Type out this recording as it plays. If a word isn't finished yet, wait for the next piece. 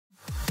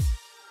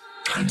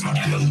Hey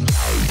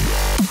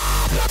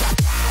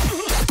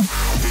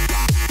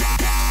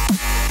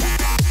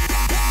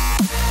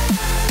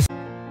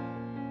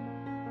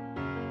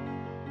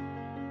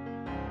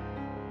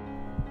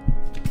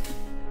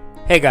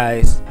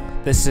guys,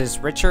 this is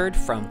Richard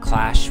from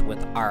Clash with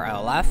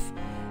RLF,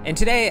 and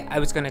today I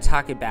was going to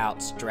talk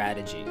about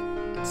strategy.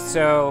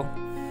 So,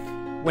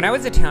 when I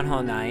was at Town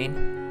Hall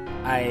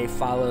 9, I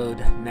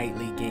followed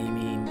Nightly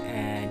Gaming,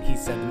 and he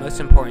said the most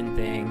important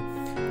thing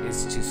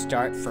is to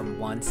start from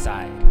one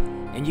side.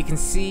 And you can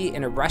see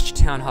in a Rush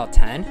Town Hall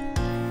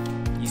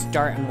 10, you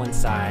start on one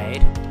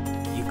side,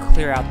 you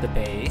clear out the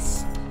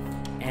base,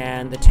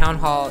 and the Town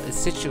Hall is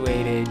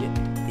situated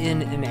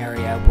in an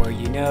area where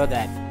you know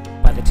that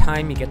by the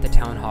time you get the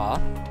Town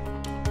Hall,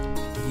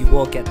 you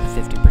will get the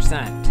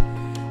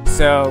 50%.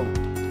 So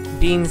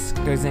Beans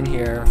goes in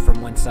here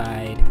from one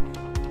side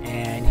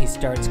and he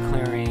starts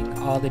clearing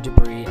all the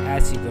debris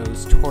as he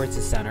goes towards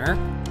the center.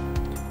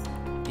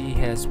 He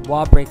has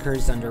wall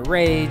breakers under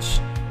Rage.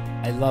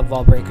 I love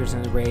wall breakers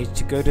under Rage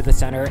to go to the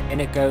center,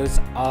 and it goes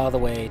all the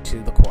way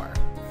to the core.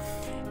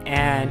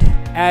 And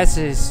as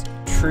his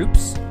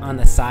troops on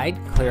the side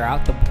clear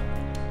out,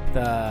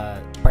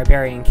 the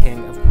Barbarian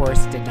King, of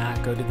course, did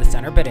not go to the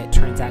center, but it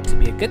turns out to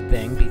be a good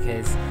thing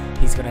because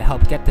he's going to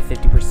help get the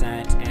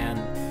 50%,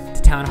 and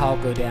the Town Hall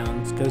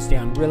goes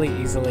down really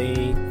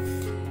easily.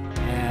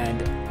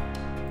 And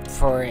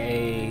for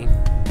a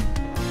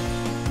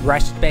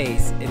rushed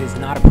base, it is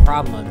not a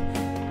problem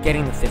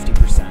getting the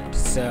 50%.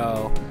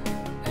 So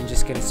I'm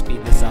just going to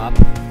speed this up.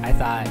 I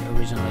thought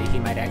originally he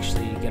might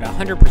actually get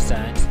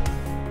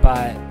 100%,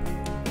 but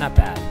not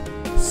bad.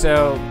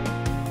 So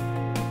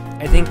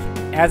I think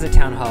as a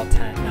Town Hall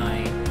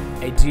 9,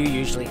 I do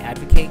usually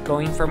advocate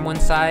going from one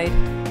side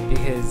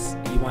because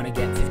you want to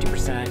get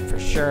 50% for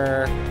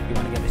sure. You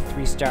want to get a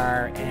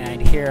 3-star,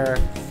 and here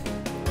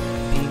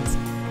Beans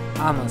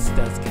almost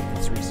does get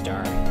the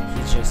 3-star.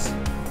 He just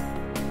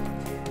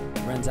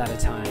runs out of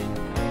time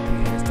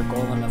because the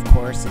golem, of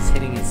course, is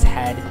hitting his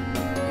head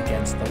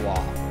against the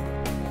wall.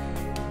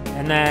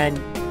 And then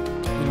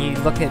when you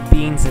look at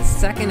Beans'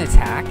 second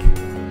attack,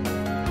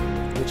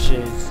 which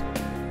is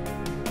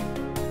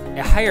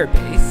a higher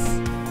base,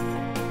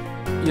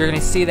 you're going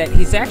to see that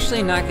he's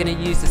actually not going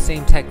to use the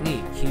same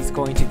technique. He's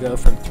going to go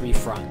from 3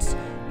 fronts.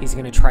 He's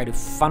going to try to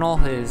funnel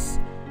his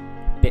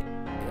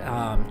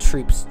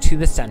troops to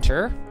the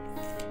center.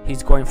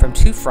 He's going from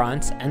 2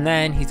 fronts, and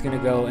then he's going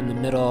to go in the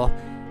middle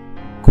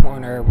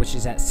corner, which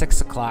is at 6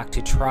 o'clock,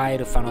 to try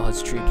to funnel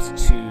his troops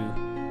to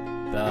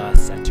the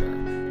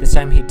center. This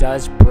time he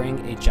does bring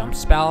a jump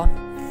spell,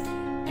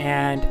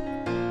 and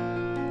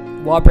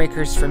wall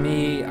breakers for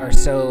me are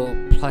so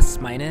plus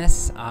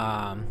minus,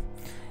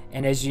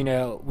 and as you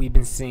know, we've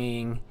been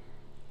seeing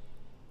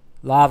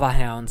lava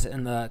hounds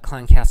in the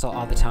clan castle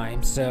all the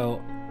time,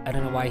 so I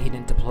don't know why he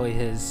didn't deploy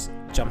his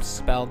jump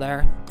spell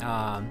there,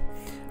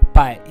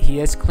 but he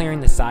is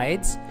clearing the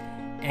sides,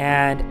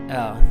 and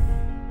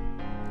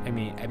I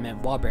meant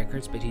wall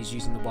breakers, but he's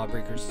using the wall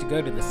breakers to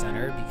go to the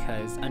center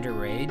because under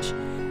Rage,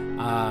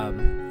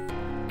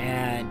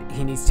 and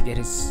he needs to get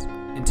his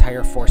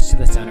entire force to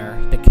the center.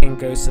 The king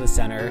goes to the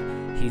center.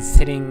 He's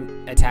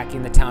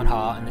attacking the Town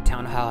Hall, and the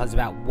Town Hall has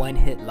about 1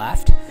 hit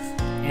left,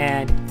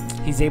 and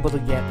he's able to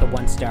get the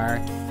 1-star,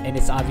 and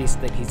it's obvious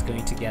that he's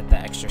going to get the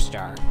extra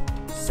star.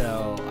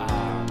 So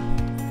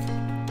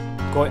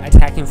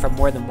attacking from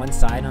more than one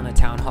side on the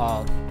Town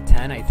Hall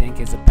 10, I think,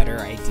 is a better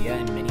idea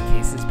in many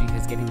cases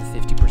because getting the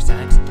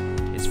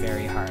 50% is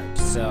very hard.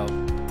 So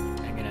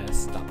I'm gonna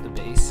stop the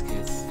base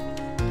because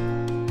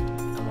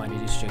I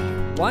wanted to show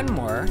you one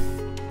more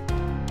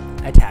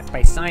attack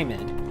by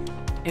Simon.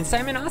 And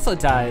Simon also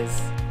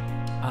does,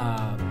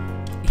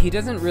 he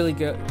doesn't really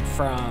go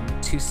from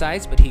 2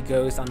 sides, but he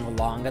goes on the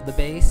long of the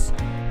base,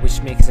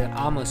 which makes it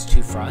almost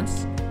 2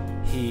 fronts.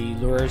 He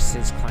lures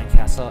his clan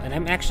castle, and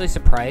I'm actually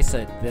surprised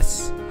that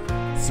this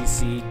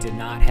CC did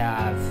not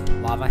have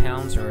lava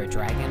hounds or a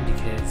dragon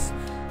because,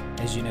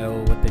 as you know,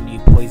 with the new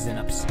with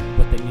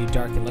the new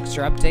Dark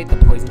Elixir update, the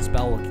poison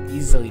spell will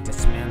easily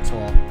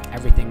dismantle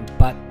everything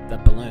but the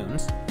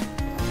balloons.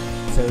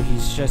 So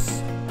he's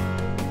just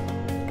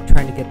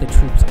trying to get the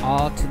troops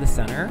all to the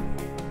center.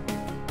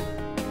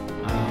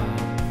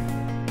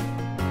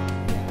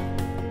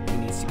 He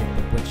needs to get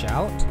the witch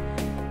out,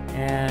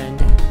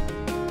 and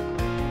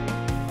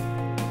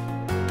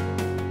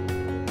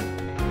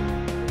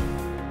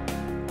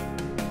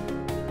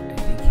I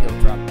think he'll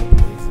drop the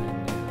poison.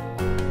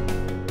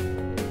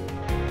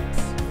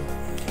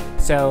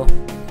 So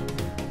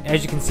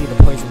as you can see, the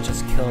poison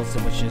just kills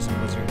the witches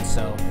and wizards,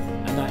 so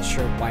I'm not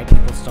sure why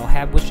people still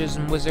have witches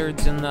and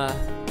wizards in the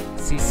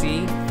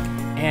CC.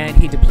 And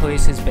he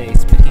deploys his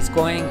base, but he's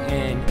going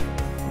in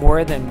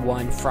more than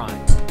 1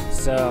 front.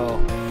 So,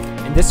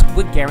 and this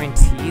would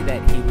guarantee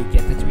that he would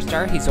get the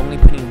 3-star. He's only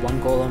putting 1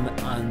 golem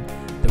on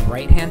the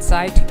right-hand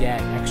side to get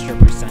extra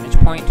percentage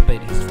point,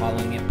 but he's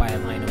following it by a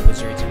line of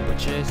wizards and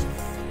witches.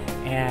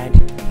 And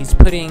he's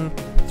putting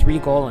 3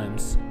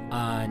 golems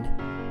on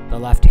the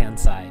left-hand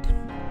side.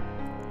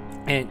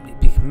 and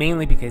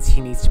mainly because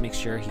he needs to make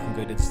sure he can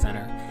go to the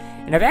center.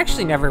 And I've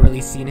actually never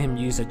really seen him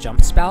use a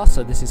jump spell,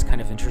 so this is kind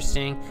of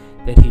interesting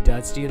that he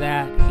does do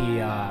that.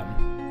 He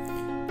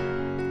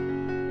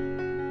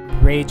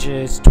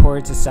rages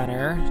towards the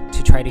center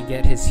to try to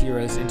get his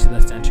heroes into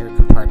the center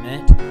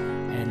compartment,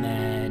 and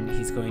then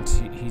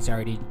he's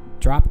already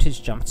dropped his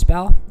jump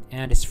spell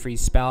and his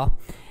freeze spell,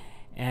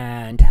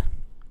 and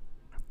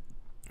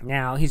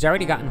now he's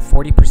already gotten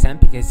 40%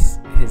 because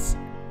his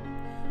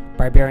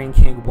Barbarian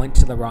King went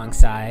to the wrong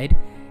side,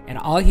 and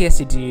all he has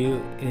to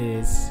do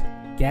is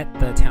get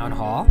the Town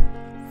Hall.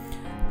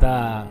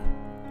 The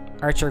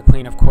Archer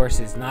Queen, of course,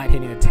 is not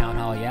hitting the Town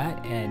Hall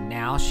yet, and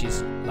now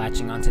she's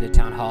latching onto the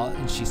Town Hall,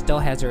 and she still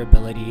has her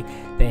ability.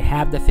 They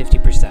have the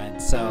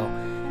 50%, so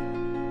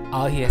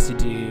all he has to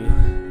do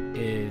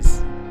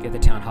is get the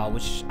Town Hall,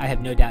 which I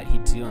have no doubt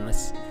he'd do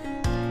unless...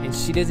 And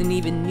she doesn't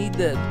even need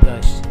the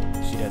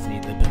she does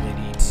need the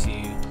ability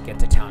to get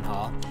the Town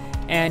Hall,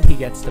 and he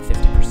gets the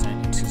 50%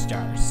 and 2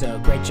 stars. So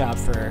great job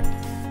for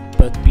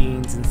both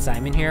Beans and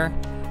Simon here.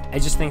 I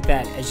just think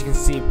that, as you can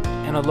see,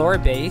 in a lower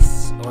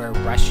base or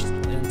rush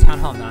in Town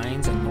Hall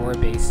 9s and lower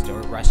based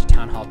or rush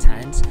Town Hall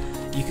 10s,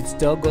 you could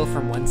still go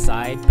from one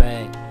side,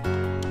 but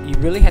you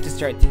really have to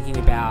start thinking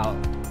about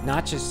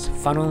not just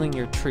funneling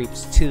your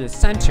troops to the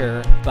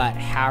center, but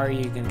how are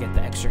you going to get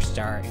the extra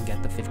star and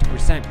get the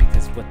 50%,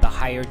 because with the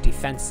higher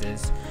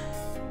defenses,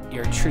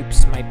 your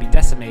troops might be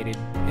decimated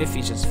if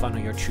you just funnel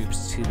your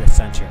troops to the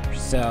center.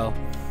 So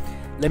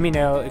let me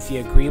know if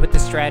you agree with the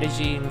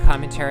strategy and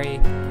commentary.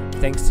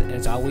 Thanks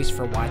as always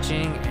for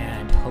watching,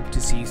 and hope to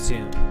see you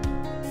soon.